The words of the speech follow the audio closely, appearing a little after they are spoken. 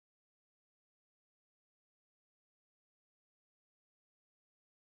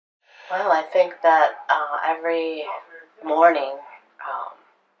Well, I think that every morning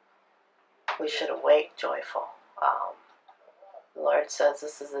we should awake joyful. Um, the Lord says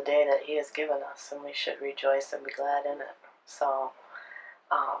this is the day that He has given us, and we should rejoice and be glad in it. So,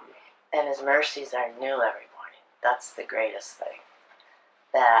 um, and His mercies are new every morning. That's the greatest thing.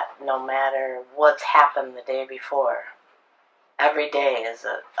 That no matter what's happened the day before, every day is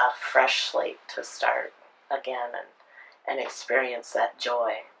a fresh slate to start again and experience that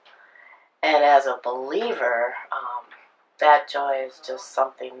joy. And as a believer, that joy is just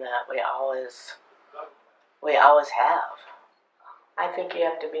something that we always have. I think you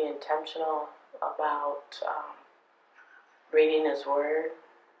have to be intentional about reading His Word,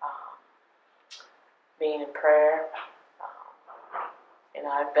 um, being in prayer.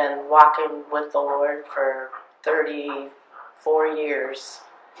 I've been walking with the Lord for 34 years,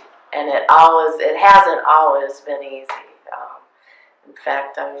 and it hasn't always been easy. In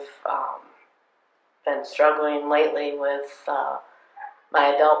fact, I've been struggling lately with my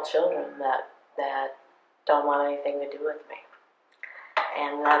adult children that don't want anything to do with me,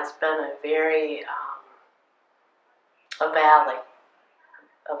 and that's been a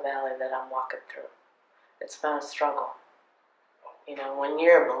valley that I'm walking through. It's been a struggle. When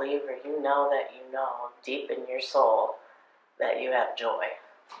you're a believer, you know deep in your soul that you have joy,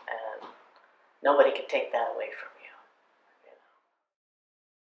 and nobody can take that away from you.